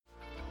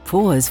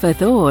Pause for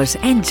thought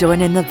and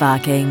join in the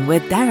barking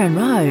with Darren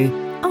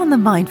Rowe on The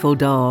Mindful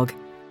Dog.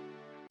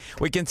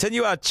 We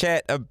continue our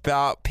chat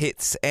about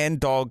pets and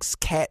dogs,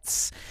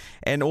 cats,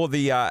 and all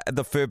the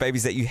fur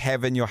babies that you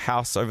have in your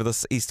house over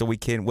this Easter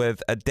weekend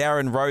with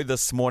Darren Rowe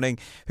this morning,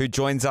 who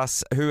joins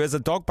us, who is a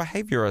dog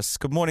behaviourist.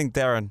 Good morning,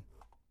 Darren.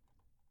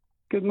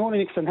 Good morning,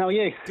 Nixon. How are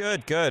you?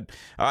 Good.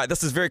 All right,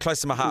 this is very close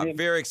to my heart.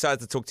 Very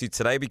excited to talk to you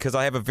today because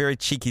I have a very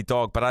cheeky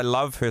dog, but I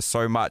love her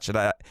so much, and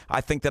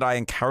I think that I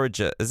encourage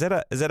it. Is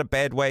that a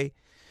bad way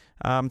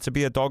to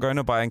be a dog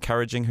owner, by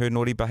encouraging her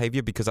naughty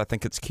behaviour because I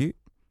think it's cute?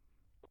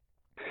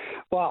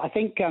 Well, I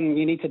think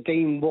you need to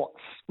deem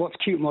what's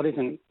cute and what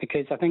isn't,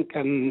 because I think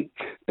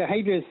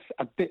behaviour is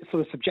a bit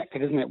sort of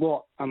subjective, isn't it?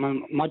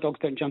 My dogs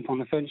don't jump on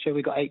the furniture.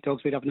 We've got 8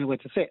 dogs. We'd have nowhere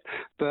to sit.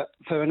 But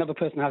for another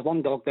person who has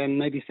 1 dog, then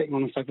maybe sitting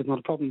on the sofa is not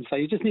a problem. So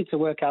you just need to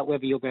work out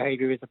whether your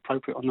behaviour is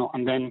appropriate or not,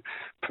 and then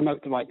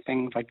promote the right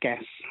things, I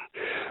guess.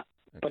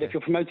 Okay. But if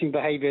you're promoting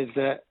behaviours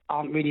that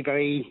aren't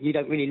really you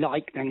don't really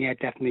like, then yeah,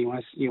 definitely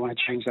you want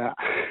to change that.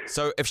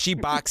 So if she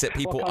barks at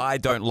people I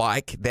don't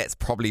like, that's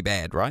probably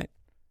bad, right?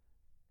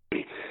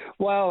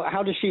 Well,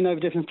 how does she know the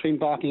difference between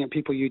barking at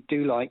people you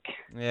do like?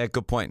 Yeah,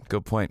 good point.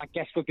 I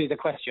guess would be the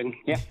question.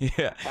 Yeah.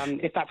 Yeah.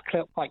 If that's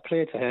quite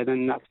clear to her,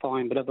 then that's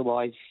fine. But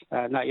otherwise,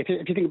 no. If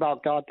you think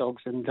about guard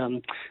dogs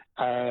and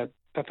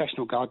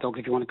professional guard dogs,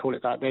 if you want to call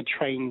it that, they're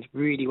trained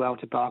really well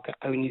to bark at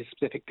only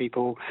specific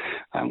people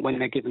when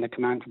they're given the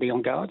command to be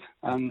on guard.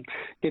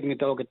 Giving a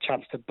dog a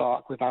chance to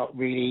bark without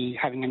really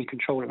having any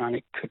control around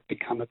it could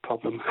become a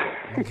problem.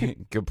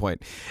 Good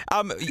point.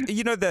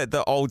 You know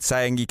the old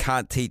saying, you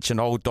can't teach an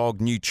old dog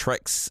new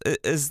tricks.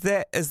 Is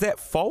that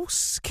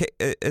false?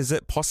 Is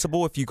it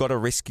possible if you got a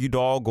rescue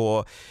dog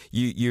or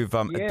you've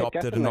adopted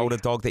definitely an older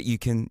dog that you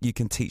can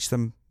teach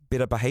them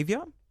better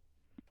behaviour?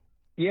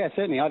 Yeah,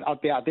 certainly.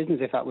 I'd be out of business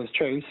if that was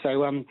true.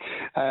 So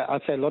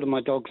I'd say a lot of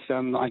my dogs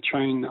I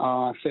train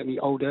are certainly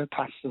older,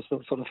 past the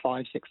sort of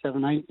 5, 6,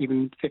 7, 8,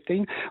 even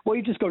 15. What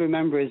you've just got to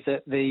remember is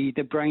that the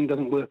brain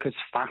doesn't work as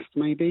fast,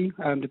 maybe,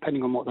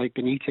 depending on what they've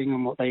been eating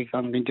and what they've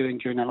been doing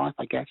during their life,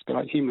 I guess, a bit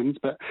like humans.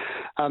 But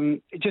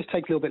it just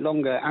takes a little bit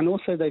longer. And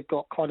also they've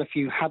got quite a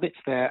few habits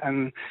there.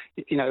 And,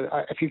 you know,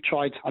 if you've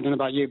tried, I don't know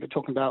about you, but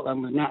talking about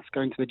with Nats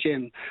going to the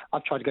gym,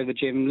 I've tried to go to the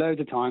gym loads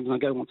of times and I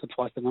go once or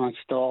twice and then I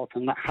stop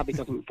and that habit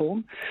doesn't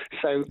form.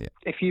 So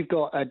if you've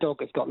got a dog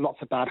that's got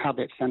lots of bad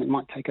habits, then it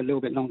might take a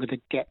little bit longer to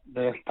get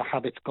the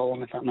habits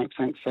gone, if that makes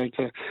sense. So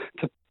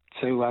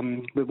to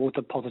reward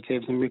the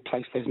positives and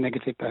replace those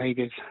negative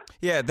behaviours.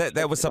 Yeah,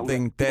 that was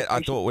something that I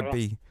thought would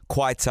be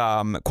quite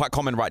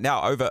common right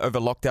now. Over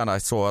lockdown, I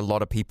saw a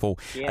lot of people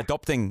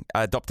adopting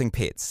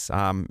pets,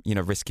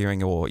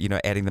 rescuing or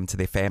adding them to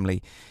their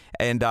family,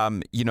 and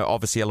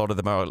obviously a lot of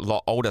them are a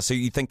lot older. So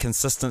you think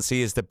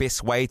consistency is the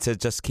best way to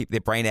just keep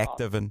their brain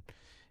active and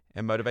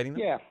motivating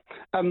them? Yeah.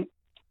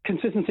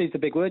 Consistency is the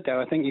big word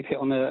there. I think you've hit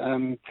on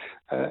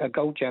a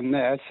gold gem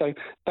there. So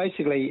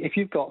basically, if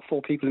you've got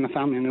 4 people in the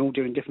family and they're all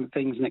doing different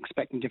things and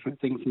expecting different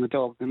things from the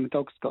dog, then the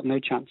dog's got no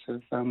chance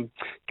of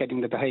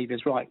getting the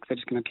behaviours right, because they're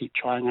just going to keep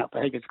trying out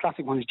behaviours. The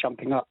classic one is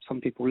jumping up.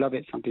 Some people love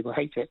it, some people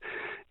hate it.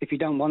 If you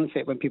don't want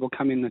it when people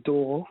come in the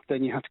door,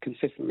 then you have to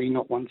consistently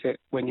not want it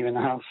when you're in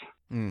the house,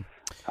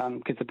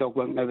 because the dog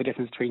won't know the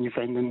difference between your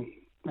friend and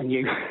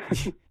you.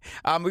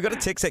 We got a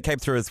text that came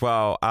through as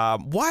well.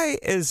 Why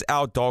is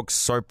our dog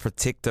so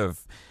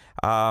protective?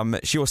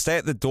 She will stay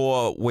at the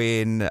door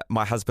when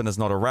my husband is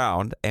not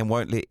around and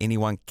won't let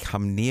anyone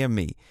come near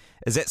me.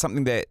 Is that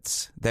something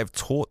that they've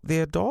taught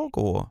their dog,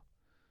 or?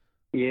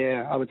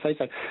 Yeah, I would say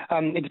so.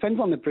 It depends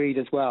on the breed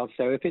as well.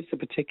 So if it's a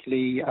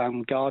particularly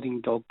guarding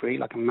dog breed,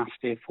 like a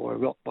Mastiff or a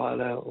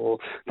Rottweiler or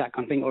that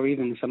kind of thing, or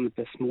even some of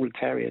the smaller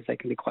terriers, they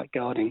can be quite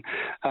guarding,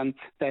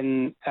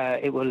 then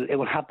it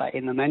will have that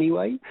in them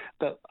anyway.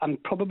 But I'm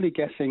probably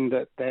guessing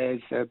that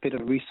there's a bit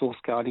of resource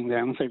guarding there.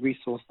 And when I say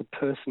resource, the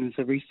person is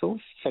a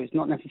resource. So it's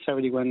not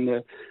necessarily when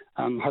the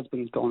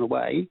husband's gone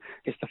away.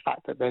 It's the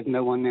fact that there's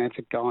no one there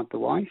to guard the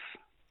wife.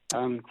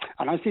 And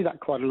I see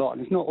that quite a lot,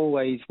 and it's not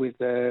always with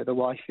the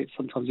wife, it's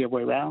sometimes the other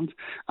way around.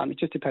 It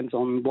just depends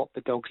on what the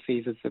dog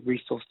sees as a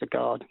resource to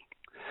guard.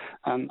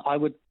 I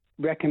would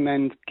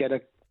recommend get a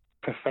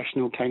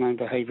professional canine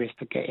behaviourist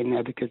to get in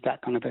there, because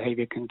that kind of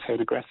behaviour can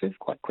turn aggressive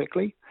quite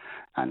quickly,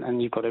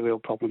 and you've got a real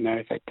problem there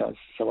if it does.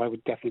 So I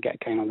would definitely get a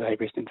canine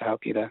behaviourist in to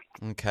help you there.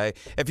 Okay.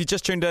 If you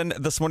just tuned in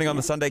this morning on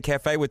the Sunday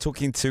Cafe, we're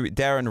talking to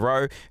Darren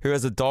Rowe, who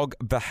is a dog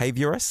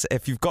behaviourist.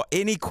 If you've got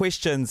any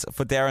questions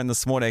for Darren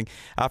this morning,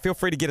 feel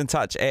free to get in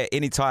touch at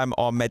any time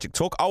on Magic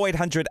Talk,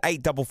 0800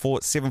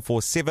 844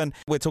 747.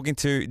 We're talking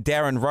to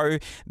Darren Rowe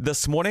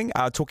this morning,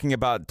 talking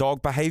about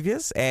dog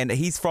behaviours, and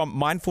he's from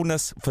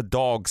Mindfulness for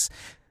Dogs.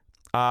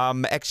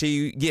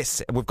 Actually,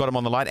 yes, we've got him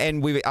on the line,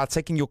 and we are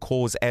taking your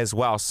calls as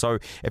well. So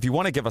if you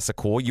want to give us a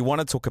call, you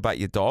want to talk about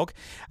your dog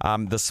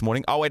this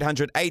morning,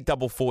 0800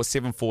 844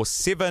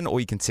 747, or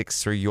you can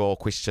text through your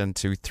question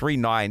to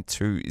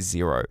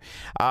 3920.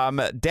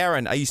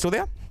 Darren, are you still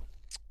there?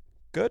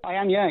 Good. I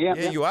am, yeah.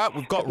 Yeah, you are.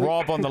 We've got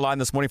Rob on the line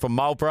this morning from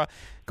Marlborough.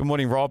 Good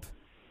morning, Rob.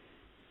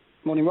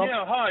 Morning, Rob.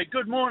 Yeah, hi,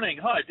 good morning.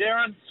 Hi,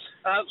 Darren.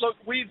 Look,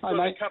 we've got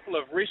a couple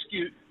of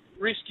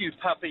rescue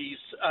puppies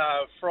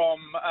from.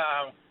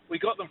 We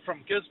got them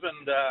from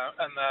Gisborne,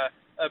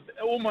 and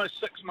almost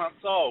 6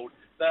 months old.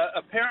 They're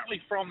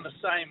apparently from the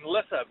same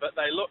litter, but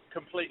they look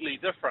completely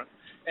different.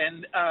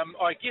 And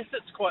I guess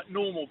it's quite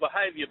normal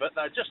behaviour, but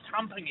they're just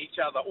humping each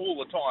other all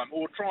the time,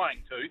 or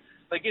trying to.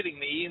 They're getting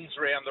the ends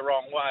round the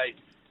wrong way.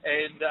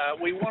 And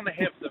we want to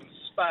have them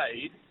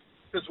spayed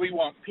because we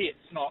want pets,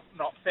 not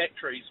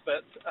factories.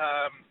 But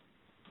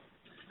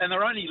and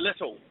they're only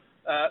little.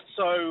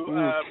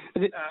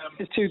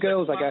 It's two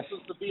girls, I guess. Is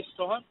the best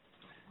time?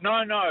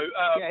 No,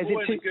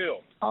 boy and a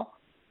girl. Oh,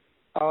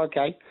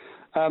 okay.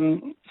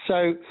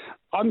 So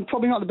I'm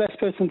probably not the best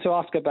person to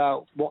ask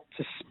about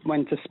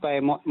when to spay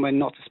and when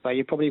not to spay.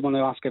 You probably want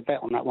to ask a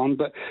vet on that one.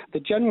 But the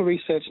general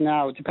research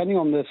now, depending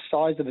on the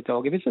size of the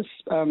dog, if it's a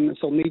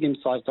sort of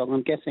medium-sized dog,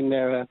 I'm guessing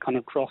they're a kind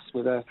of cross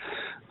with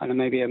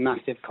maybe a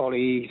mastiff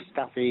collie,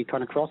 staffy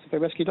kind of cross. If they're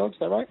rescue dogs, is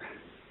that right?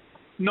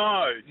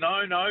 No,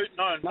 not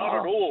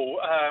at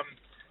all.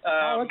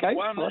 Okay.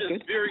 One is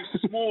good. very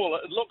small.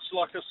 It looks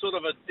like a sort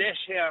of a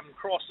dachshund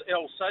cross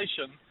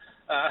Alsatian.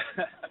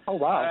 Oh,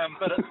 wow.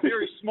 But it's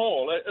very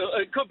small.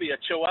 It could be a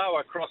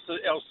Chihuahua cross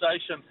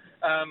Alsatian.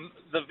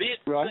 The vet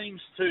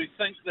seems to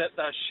think that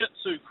they're Shih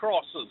Tzu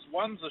crosses.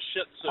 One's a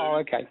Shih Tzu. Oh,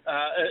 okay.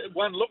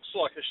 One looks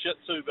like a Shih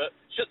Tzu, but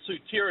Shih Tzu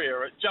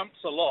Terrier, it jumps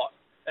a lot,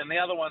 and the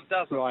other one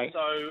doesn't. Right.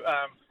 So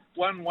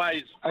one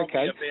weighs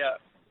probably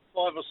about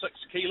 5 or 6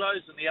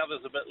 kilos, and the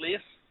other's a bit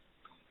less.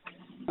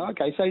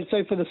 Okay,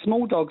 so for the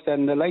small dogs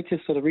then, the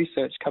latest sort of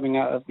research coming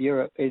out of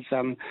Europe is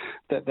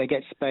that they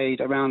get spayed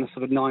around the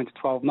sort of 9 to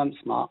 12 months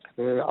mark.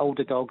 The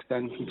older dogs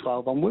then from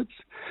 12 onwards.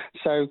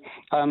 So,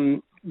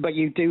 but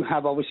you do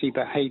have obviously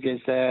behaviours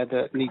there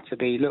that need to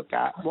be looked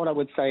at. What I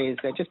would say is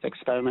they're just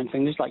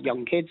experimenting, just like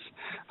young kids.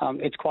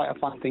 It's quite a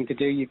fun thing to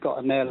do. You've got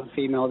a male and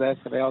female there,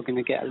 so they are going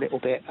to get a little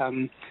bit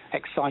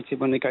excited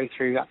when they go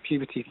through that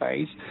puberty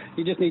phase.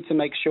 You just need to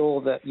make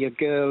sure that your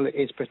girl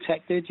is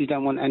protected. You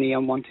don't want any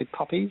unwanted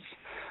puppies.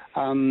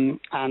 And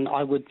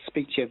I would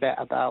speak to your vet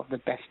about the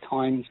best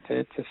times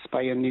to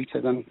spay and neuter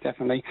them,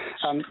 definitely.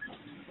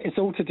 It's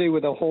all to do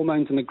with the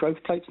hormones and the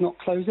growth plates not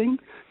closing.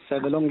 So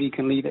the longer you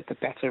can leave it, the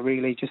better,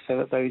 really, just so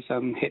that those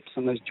hips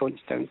and those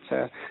joints don't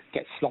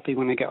get sloppy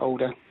when they get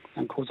older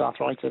and cause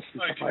arthritis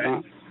and stuff like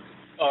that.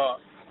 Oh,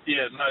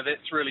 yeah, no,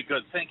 that's really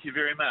good. Thank you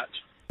very much.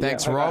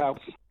 Thanks, Rob.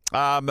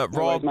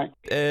 Rob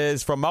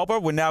is from Marlborough.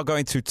 We're now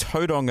going to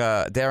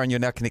Tauranga. Darren, you're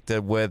now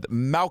connected with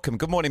Malcolm.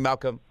 Good morning,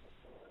 Malcolm.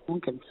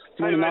 Okay.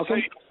 Hey, Malcolm.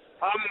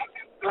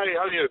 hey,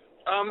 how are you?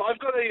 I've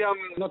got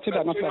a not too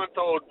bad, not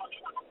 10-month-old.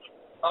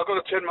 I've got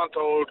a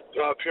 10-month-old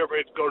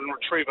purebred golden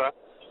retriever,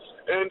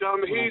 and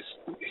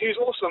he's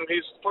awesome.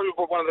 He's probably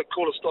one of the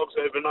coolest dogs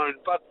I've ever known.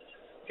 But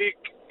he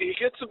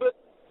gets a bit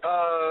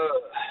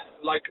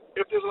like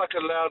if there's like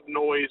a loud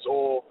noise,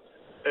 or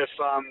if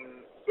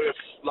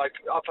like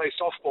I play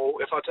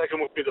softball, if I take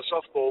him with me to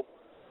softball,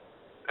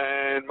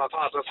 and my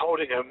partner's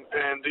holding him,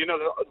 and you know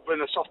when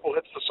the softball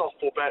hits the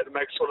softball bat, it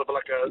makes sort of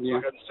like a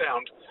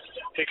sound.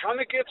 He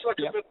kind of gets like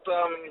a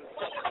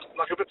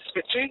bit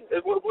sketchy.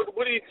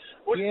 Would he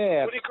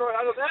grow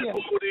out of that? Yeah.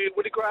 Or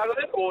would he grow out of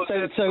it? Or is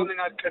that something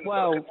I can?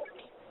 Well,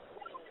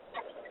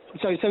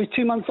 so he's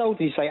 2 months old.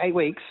 Did you say 8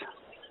 weeks?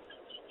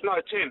 No,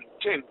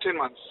 10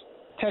 months.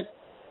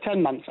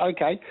 10 months.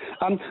 Okay.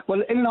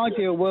 Well, in an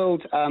ideal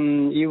world,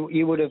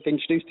 you would have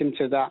introduced him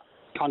to that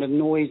kind of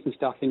noise and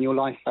stuff in your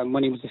life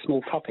when he was a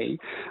small puppy.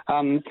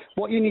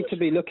 What you need to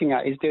be looking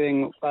at is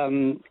doing,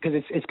 because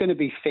it's going to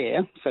be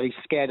fear, so he's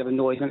scared of a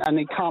noise, and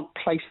he can't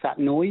place that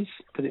noise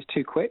because it's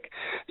too quick.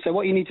 So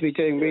what you need to be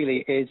doing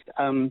really is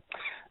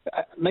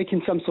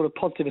making some sort of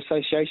positive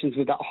associations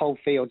with that whole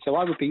field. So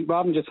I would be,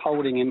 rather than just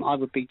holding him, I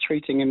would be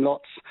treating him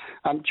lots.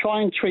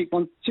 Try and treat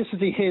one, just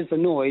as he hears the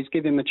noise,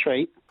 give him a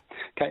treat.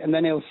 Okay, and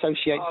then he'll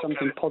associate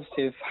something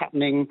positive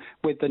happening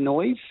with the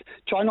noise.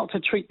 Try not to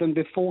treat them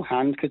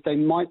beforehand, because they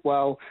might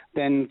well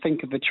then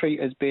think of the treat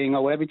as being,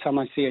 oh, every time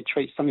I see a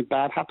treat, something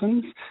bad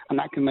happens, and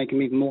that can make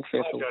them even more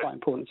fearful. Okay. Quite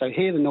important. So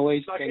hear the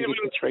noise, then give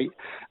the treat.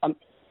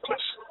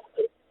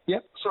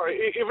 Yep.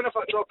 Sorry, even if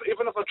I drop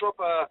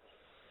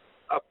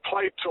a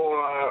plate or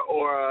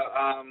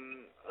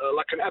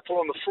like an apple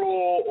on the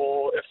floor,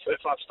 or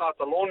if I start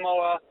the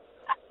lawnmower,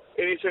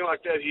 anything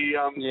like that, he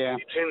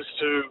tends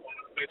to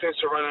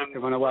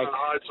run away, run and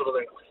hide, sort of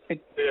thing.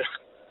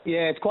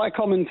 Yeah, it's quite a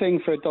common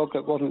thing for a dog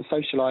that wasn't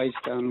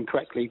socialised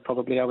correctly,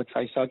 probably, I would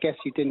say. So I guess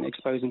you didn't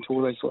expose him to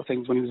all those sort of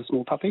things when he was a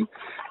small puppy.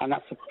 And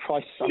that's the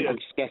price, I'm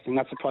just guessing,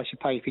 that's the price you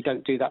pay if you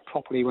don't do that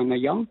properly when they're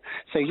young.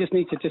 So you just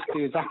need to just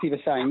do exactly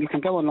the same. You can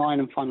go online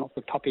and find lots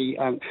of puppy,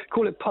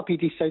 call it puppy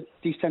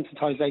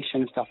desensitization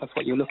and stuff. That's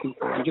what you're looking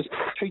for. And just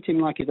treat him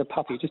like he's a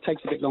puppy. It just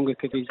takes a bit longer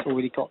because he's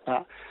already got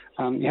that,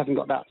 he hasn't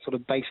got that sort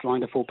of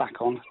baseline to fall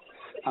back on.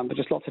 But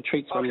just lots of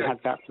treats when you had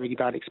that really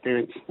bad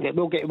experience. It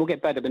will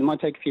get better, but it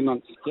might take a few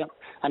months. Yep.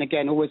 And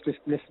again, always list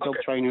the dog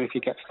trainer if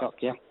you get stuck.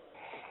 Yeah.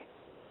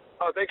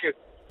 Oh, thank you.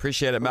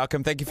 Appreciate it,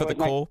 Malcolm. Thank you for the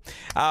call.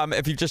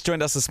 If you've just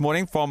joined us this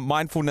morning from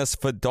Mindfulness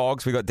for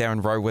Dogs, we've got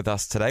Darren Rowe with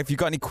us today. If you've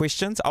got any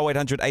questions,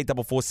 0800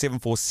 844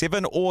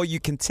 747, or you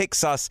can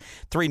text us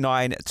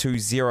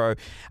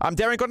 3920.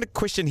 Darren, got a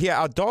question here.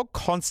 Our dog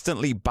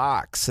constantly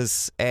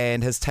barks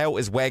and his tail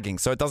is wagging,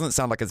 so it doesn't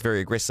sound like it's very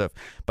aggressive,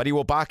 but he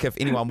will bark if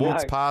anyone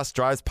walks past,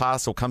 drives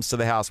past, or comes to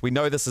the house. We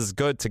know this is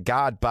good to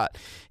guard, but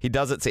he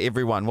does it to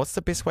everyone. What's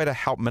the best way to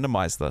help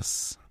minimize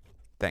this?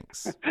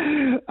 Thanks.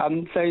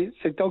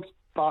 So dogs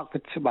bark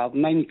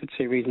mainly for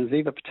two reasons: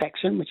 either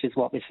protection, which is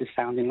what this is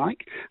sounding like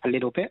a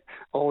little bit,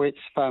 or it's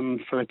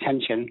for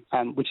attention,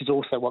 which is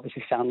also what this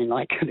is sounding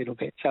like a little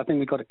bit. So I think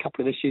we've got a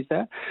couple of issues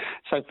there.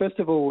 So first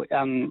of all,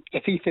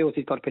 if he feels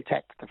he's got to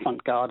protect the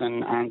front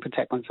garden and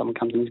protect when someone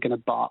comes in, he's going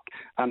to bark.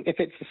 If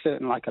it's a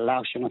certain, like a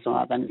Laotian or something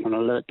like that, then it's an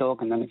alert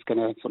dog, and then it's going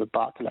to sort of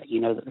bark to let you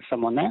know that there's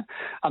someone there.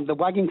 The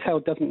wagging tail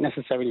doesn't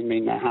necessarily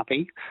mean they're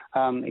happy.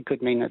 It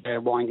could mean that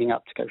they're winding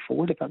up to go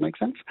forward, if that makes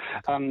sense.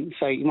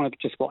 So you want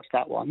to just watch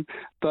that one.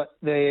 But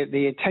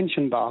the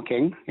attention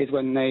barking is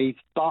when they've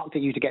barked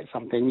at you to get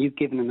something, you've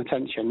given them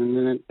attention, and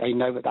then they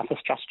know that that's a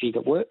strategy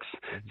that works.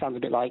 Sounds a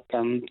bit like, I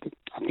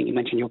think you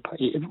mentioned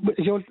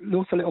is your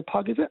also little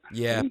pug, is it?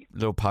 Yeah,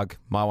 little pug.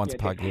 My one's a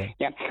pug, yeah.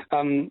 Yeah.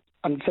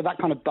 And so that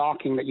kind of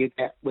barking that you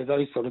get with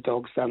those sort of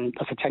dogs,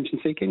 that's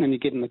attention seeking, and you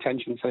give them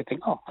attention, so they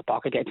think, oh, I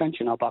bark, I get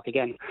attention, I'll bark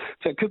again.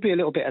 So it could be a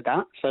little bit of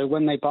that. So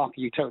when they bark,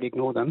 you totally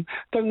ignore them.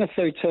 Don't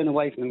necessarily turn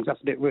away from them, because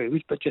that's a bit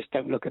rude, but just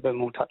don't look at them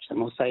or touch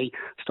them or say,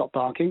 stop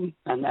barking.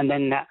 And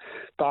then that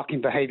barking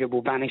behaviour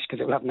will vanish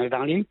because it will have no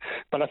value.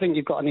 But I think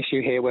you've got an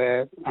issue here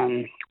where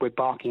we're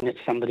barking at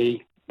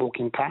somebody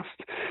walking past,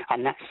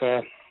 and that's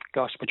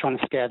we're trying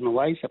to scare them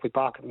away. So if we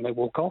bark at them, they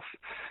walk off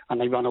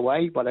and they run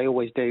away. Well, they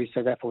always do.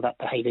 So therefore, that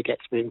behaviour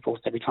gets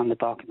reinforced every time they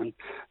bark at them.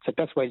 So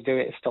the best way to do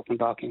it is stop them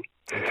barking.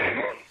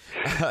 Okay.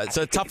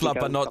 So tough love,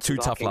 but not too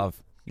tough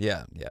love.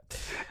 Yeah.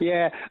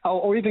 Yeah,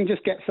 or even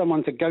just get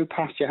someone to go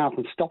past your house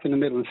and stop in the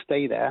middle and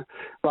stay there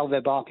while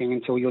they're barking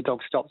until your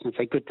dog stops and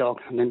say, good dog,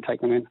 and then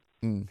take them in.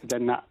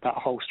 Then that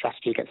whole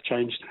strategy gets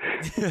changed.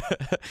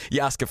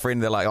 You ask a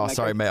friend, they're like, oh,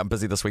 sorry, mate, I'm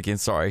busy this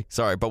weekend. Sorry,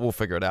 but we'll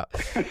figure it out.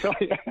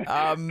 Sorry.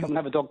 Come and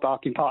have a dog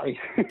barking party.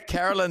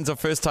 Carolyn's a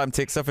first-time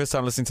texter,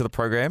 first-time listening to the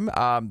program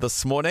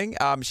this morning.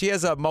 She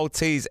has a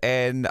Maltese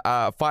and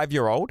a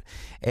 5-year-old,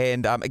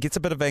 and it gets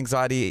a bit of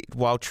anxiety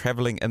while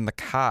travelling in the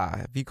car.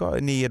 Have you got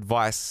any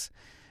advice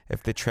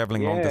if they're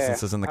travelling long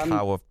distances in the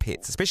car with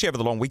pets, especially over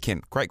the long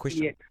weekend? Great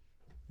question. Yeah.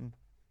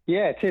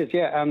 Yeah, it is.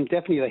 Yeah,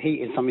 definitely the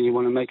heat is something you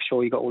want to make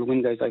sure you've got all the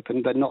windows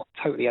open, but not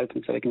totally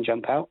open so they can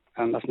jump out.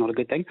 That's not a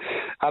good thing.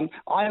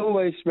 I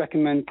always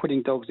recommend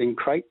putting dogs in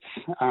crates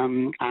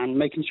and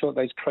making sure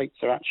those crates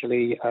are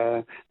actually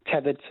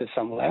tethered to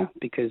somewhere,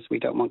 because we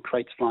don't want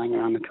crates flying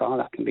around the car.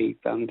 That can be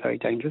very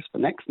dangerous for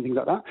necks and things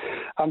like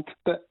that.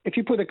 But if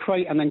you put a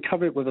crate and then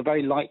cover it with a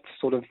very light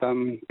sort of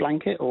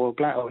blanket or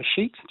a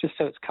sheet, just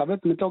so it's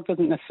covered, and the dog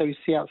doesn't necessarily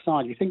see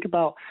outside. You think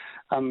about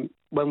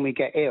when we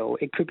get ill,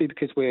 it could be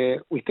because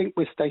we think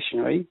we're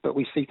stationary, but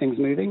we see things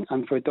moving.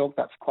 And for a dog,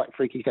 that's quite a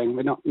freaky thing.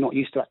 We're not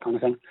used to that kind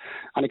of thing.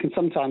 And it can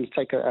sometimes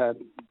take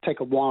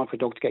a while for a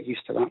dog to get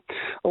used to that.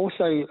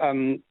 Also,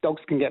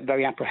 dogs can get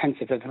very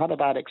apprehensive. If they've had a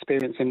bad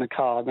experience in the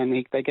car, then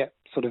they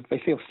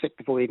feel sick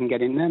before they even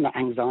get in there, and that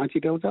anxiety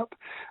builds up,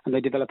 and they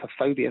develop a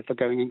phobia for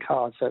going in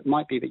cars. So it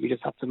might be that you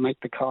just have to make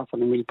the car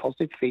something really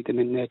positive, feed them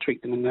in there,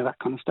 treat them in there, that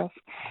kind of stuff.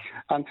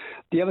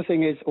 The other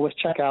thing is always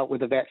check out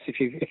with the vets if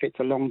it's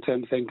a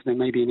long-term thing, because there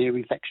may be an ear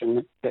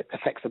infection that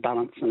affects the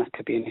balance, and that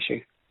could be an issue.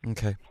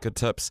 Okay, good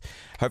tips.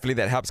 Hopefully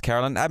that helps,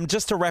 Carolyn.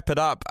 Just to wrap it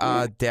up,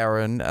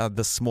 Darren,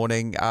 this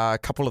morning, a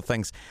couple of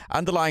things.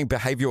 Underlying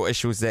behavioural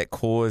issues that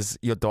cause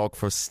your dog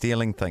from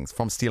stealing things.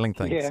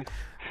 Yeah.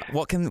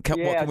 What can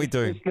we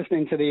do? Just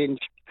listening to the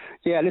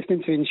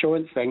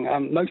insurance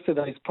thing. Most of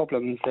those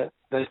problems that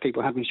those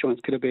people have insurance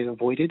could have been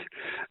avoided.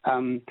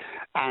 And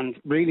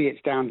really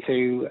it's down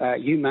to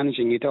you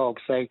managing your dog.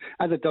 So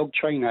as a dog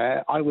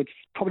trainer, I would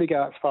probably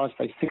go as far as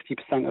say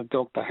 60% of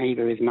dog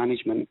behaviour is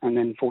management, and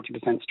then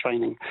 40% is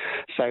training.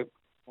 So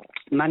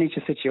manage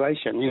the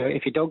situation.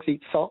 If your dogs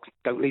eat socks,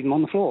 don't leave them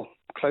on the floor.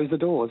 Close the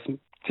doors.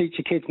 Teach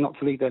your kids not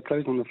to leave their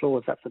clothes on the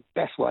floors. That's the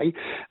best way.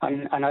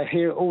 And I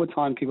hear all the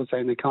time people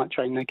saying they can't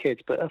train their kids,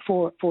 but at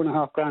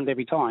 $4,500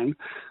 every time,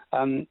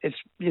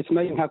 it's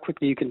amazing how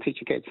quickly you can teach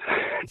your kids.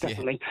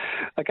 Definitely.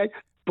 Yeah. Okay.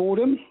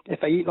 Boredom. If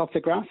they eat lots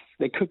of grass,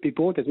 they could be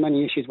bored. There's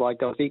many issues why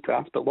dogs eat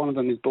grass, but one of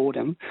them is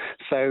boredom.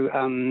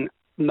 So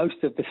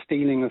most of the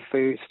stealing of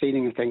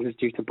things is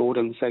due to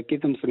boredom. So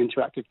give them some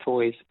interactive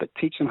toys, but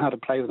teach them how to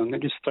play with them.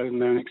 Don't just throw them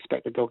there and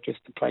expect the dog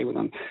just to play with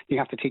them. You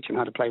have to teach them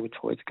how to play with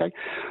toys, okay?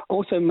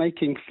 Also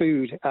making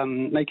food,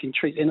 making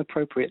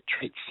inappropriate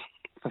treats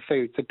for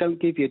food. So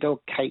don't give your dog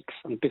cakes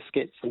and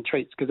biscuits and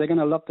treats, because they're going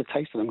to love the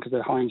taste of them because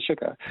they're high in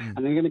sugar, and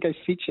they're going to go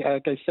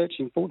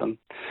searching for them,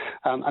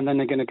 and then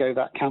they're going to go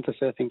that counter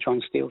surfing, try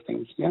and steal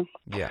things.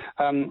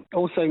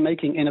 Also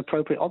making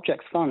inappropriate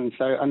objects fun.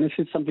 So, and this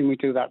is something we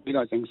do without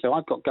realizing. So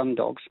I've got gun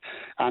dogs,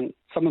 and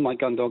some of my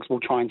gun dogs will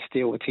try and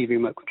steal a TV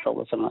remote control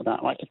or something like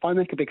that. Right? If I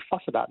make a big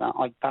fuss about that,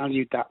 I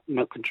valued that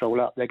remote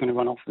control up. They're going to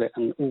run off with it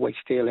and always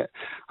steal it.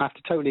 I have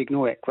to totally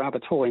ignore it, grab a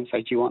toy and say,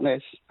 do you want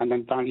this? And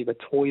then value the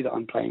toy that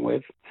I'm playing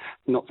with,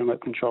 not the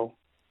remote control.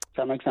 Does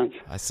that make sense?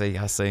 I see.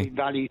 We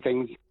value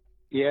things.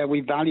 Yeah,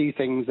 we value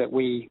things that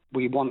we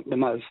want the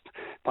most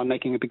by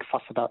making a big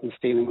fuss about them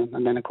stealing them.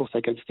 And then, of course,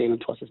 they go steal them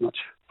twice as much.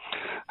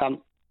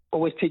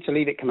 Always teach a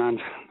leave it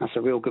command. That's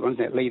a real good one,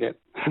 isn't it? Leave it.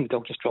 And the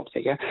dog just drops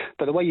it, yeah?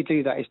 But the way you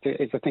do that is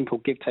a thing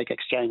called give, take,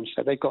 exchange.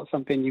 So they've got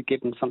something, you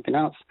give them something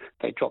else,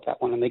 they drop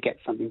that one and they get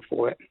something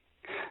for it.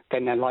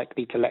 Then they're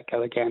likely to let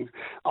go again.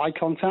 Eye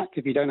contact,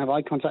 if you don't have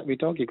eye contact with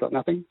your dog, you've got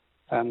nothing.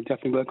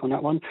 Definitely work on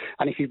that one.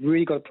 And if you've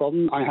really got a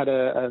problem, I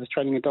was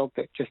training a dog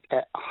that just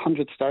ate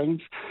 100 stones.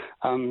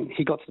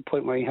 He got to the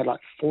point where he had like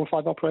 4 or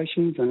 5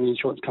 operations, and the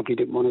insurance company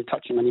didn't want to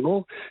touch him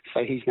anymore.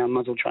 So he's now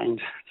muzzle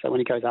trained. So when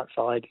he goes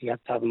outside, he has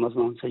to have a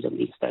muzzle on so he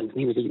doesn't eat stones. And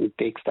he was eating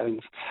big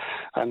stones.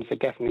 So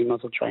definitely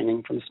muzzle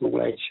training from a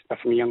small age,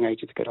 from a young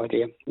age is a good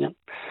idea. Yeah.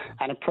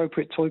 And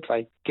appropriate toy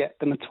play. Get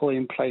them a toy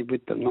and play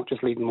with them, not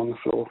just leave them on the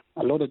floor.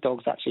 A lot of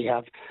dogs actually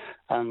have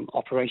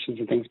operations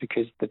and things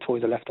because the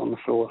toys are left on the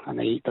floor and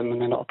they eat them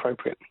and they're not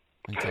appropriate.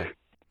 Okay.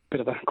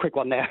 Bit of a quick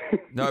one there.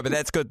 No, but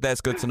that's good.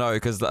 That's good to know,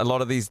 because a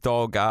lot of these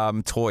dog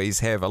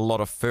toys have a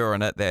lot of fur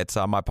in it that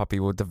my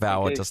puppy will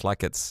devour just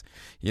like it's,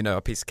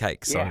 a piece of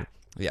cake. So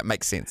yeah, it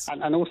makes sense.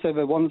 And also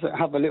the ones that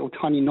have the little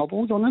tiny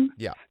knobbles on them.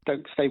 Yeah.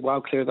 Don't stay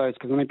well clear of those,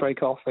 because when they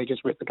break off, they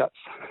just rip the guts.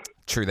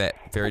 True that.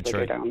 Very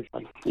true.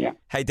 Yeah.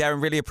 Hey,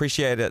 Darren, really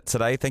appreciate it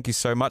today. Thank you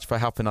so much for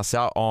helping us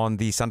out on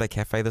the Sunday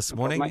Cafe this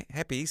morning. Problem,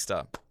 Happy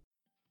Easter.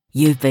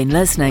 You've been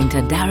listening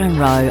to Darren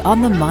Rowe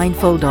on The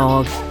Mindful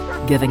Dog,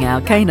 giving our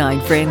canine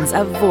friends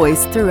a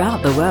voice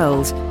throughout the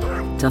world.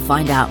 To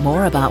find out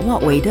more about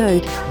what we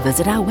do,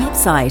 visit our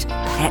website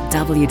at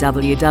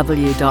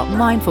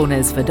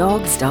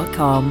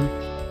www.mindfulnessfordogs.com.